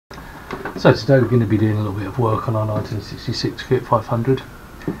So today we're going to be doing a little bit of work on our 1966 Fiat 500.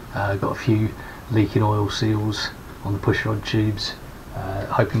 Got a few leaking oil seals on the pushrod tubes,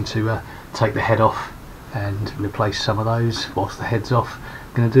 hoping to take the head off and replace some of those whilst the head's off.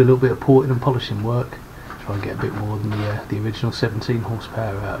 Going to do a little bit of porting and polishing work, try and get a bit more than the original 17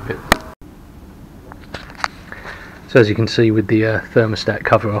 horsepower out of it. So as you can see with the thermostat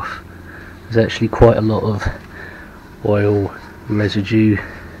cover off, there's actually quite a lot of oil residue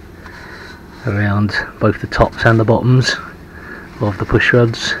around both the tops and the bottoms of the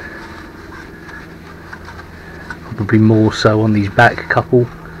pushrods, probably more so on these back couple.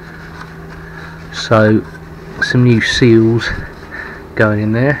 So some new seals going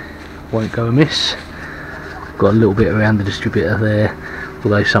in there won't go amiss. Got a little bit around the distributor there,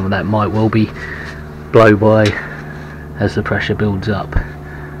 although some of that might well be blow by as the pressure builds up.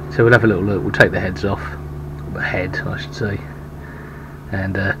 So we'll have a little look. We'll take the heads off, the head I should say,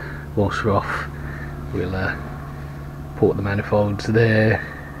 and whilst we're off we'll port the manifolds there,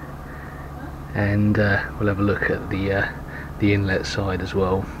 and we'll have a look at the inlet side as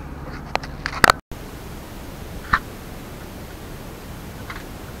well.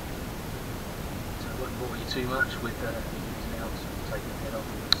 So I won't bore you too much with the ins and outs of taking the head off.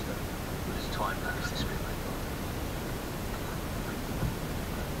 We'll just time lapse this bit later on.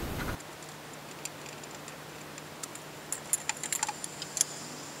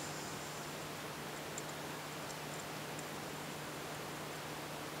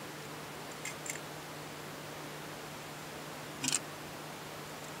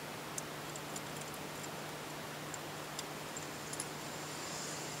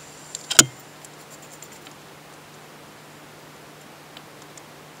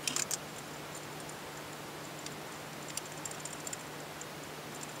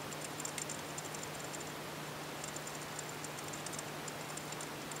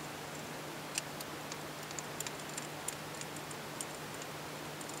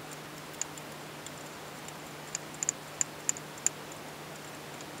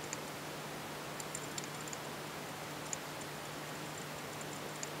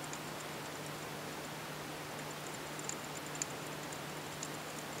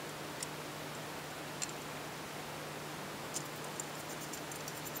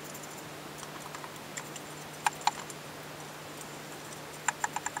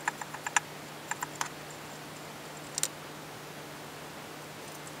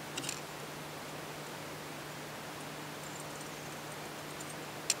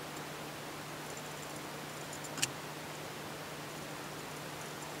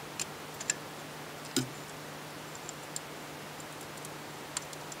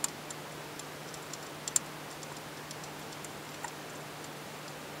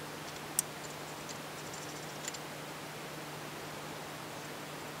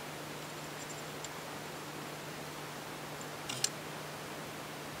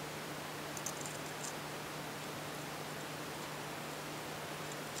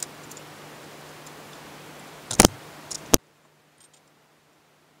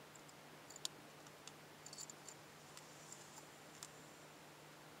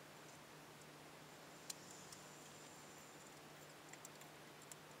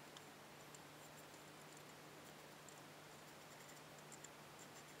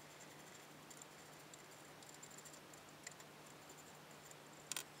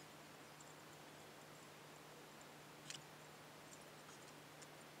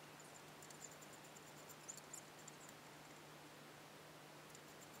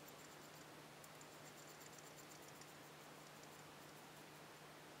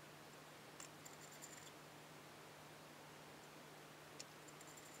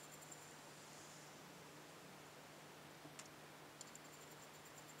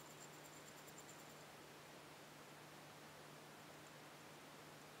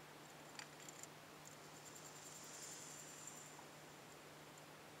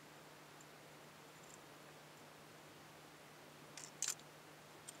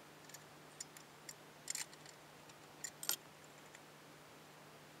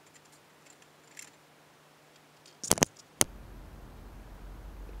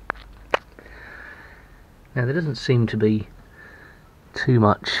 Now there doesn't seem to be too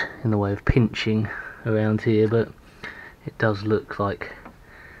much in the way of pinching around here, but it does look like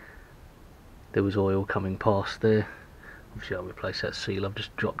there was oil coming past there. Obviously I'll replace that seal I've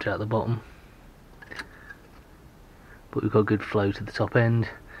just dropped out the bottom, but we've got good flow to the top end,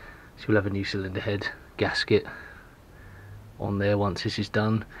 so we'll have a new cylinder head gasket on there once this is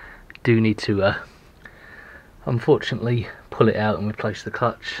done. Do need to unfortunately pull it out and replace the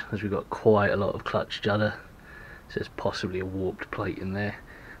clutch, as we've got quite a lot of clutch judder, so there's possibly a warped plate in there.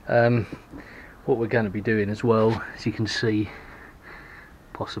 What we're going to be doing as well, as you can see,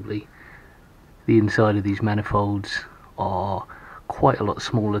 possibly the inside of these manifolds are quite a lot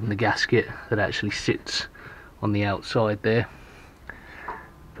smaller than the gasket that actually sits on the outside there.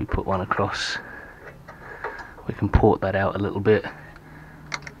 If we put one across, we can port that out a little bit,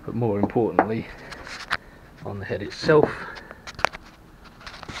 but more importantly, on the head itself,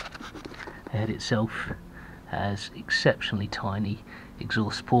 has exceptionally tiny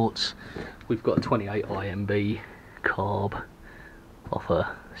exhaust ports. We've got a 28 IMB carb off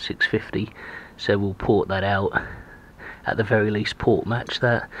a 650, so we'll port that out, at the very least port match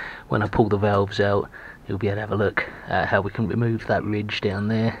that. When I pull the valves out, you'll be able to have a look at how we can remove that ridge down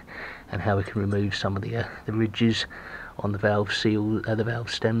there, and how we can remove some of the ridges on the valve seal, the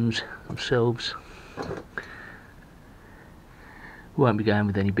valve stems themselves. We won't be going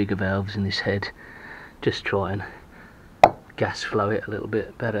with any bigger valves in this head, just try and gas flow it a little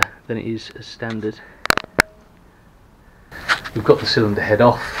bit better than it is as standard. We've got the cylinder head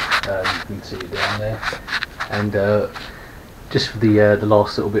off, you can see it down there, and just for the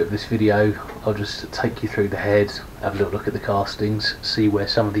last little bit of this video, I'll just take you through the head, have a little look at the castings, see where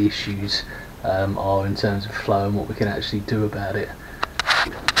some of the issues are in terms of flow and what we can actually do about it.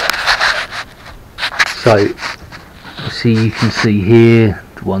 So you can see here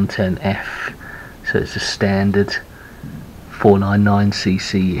the 110F, so it's a standard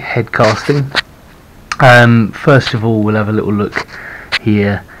 499cc head casting. First of all, we'll have a little look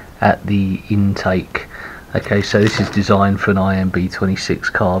here at the intake. Okay, so this is designed for an IMB 26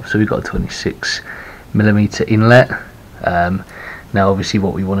 carb, so we've got a 26mm inlet. Now obviously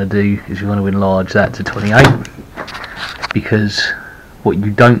what we want to do is we want to enlarge that to 28, because what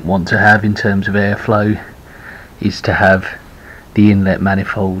you don't want to have in terms of airflow is to have the inlet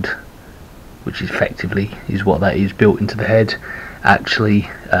manifold, which effectively is what that is built into the head, actually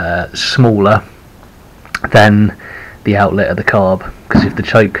smaller than the outlet of the carb, because if the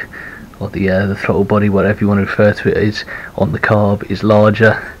choke or the throttle body, whatever you want to refer to it as, on the carb is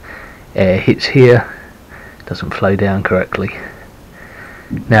larger, air hits here, doesn't flow down correctly.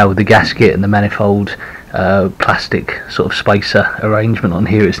 Now with the gasket and the manifold plastic sort of spacer arrangement on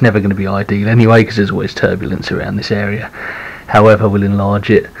here, it's never going to be ideal anyway, because there's always turbulence around this area. However, we'll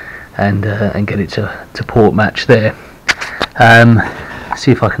enlarge it and get it to port match there.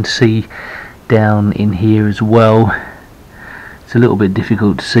 See if I can see down in here as well. It's a little bit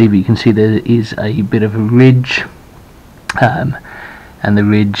difficult to see, but you can see there is a bit of a ridge, and the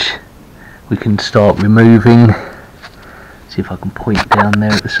ridge we can start removing. See if I can point down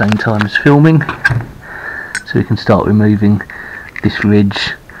there at the same time as filming. So we can start removing this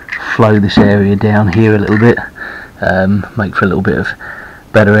ridge, flow this area down here a little bit, make for a little bit of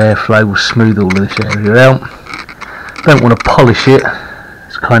better airflow. We'll smooth all of this area out. Don't want to polish it.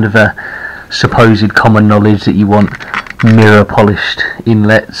 It's kind of a supposed common knowledge that you want mirror polished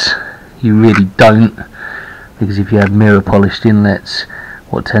inlets. You really don't, because if you have mirror polished inlets,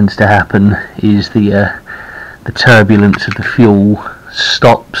 what tends to happen is the turbulence of the fuel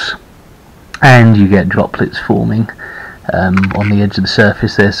stops and you get droplets forming on the edge of the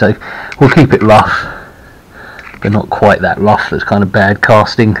surface there. So we'll keep it rough, but not quite that rough. That's kind of bad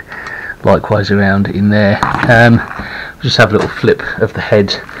casting. Likewise around in there. We'll just have a little flip of the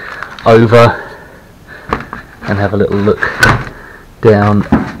head over and have a little look down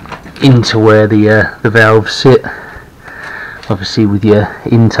into where the valves sit. Obviously with your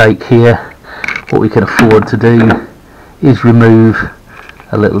intake here, what we can afford to do is remove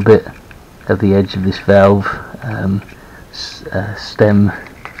a little bit of the edge of this valve stem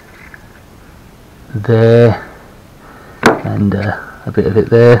there, and a bit of it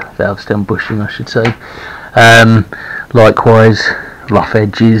there, valve stem bushing I should say. Likewise rough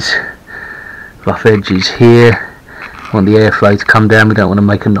edges here. We want the airflow to come down. We don't want to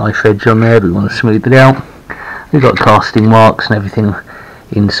make a knife edge on there, but we want to smooth it out. We've got casting marks and everything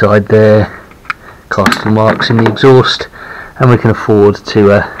inside there, casting marks in the exhaust, and we can afford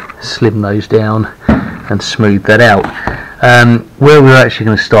to slim those down and smooth that out. Where we're actually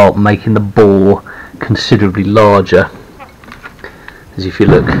going to start making the bore considerably larger is if you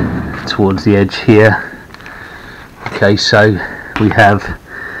look towards the edge here. Okay, so we have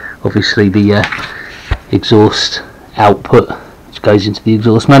obviously the exhaust output which goes into the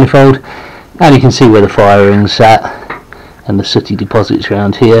exhaust manifold, and you can see where the fire ring's sat and the sooty deposits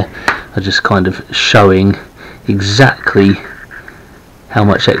around here are just kind of showing exactly how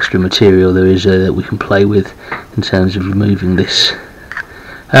much extra material there is there that we can play with in terms of removing this.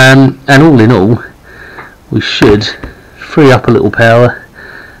 And all in all, we should free up a little power,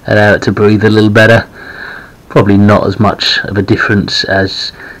 allow it to breathe a little better. Probably not as much of a difference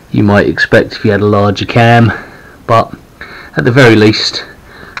as you might expect if you had a larger cam, but at the very least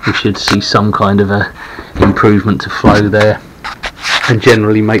we should see some kind of a improvement to flow there, and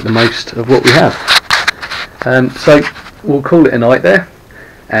generally make the most of what we have. So we'll call it a night there,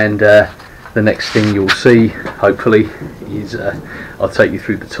 and the next thing you'll see hopefully is I'll take you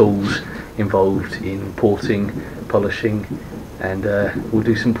through the tools involved in porting, polishing, and we'll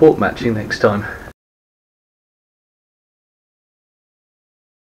do some port matching next time.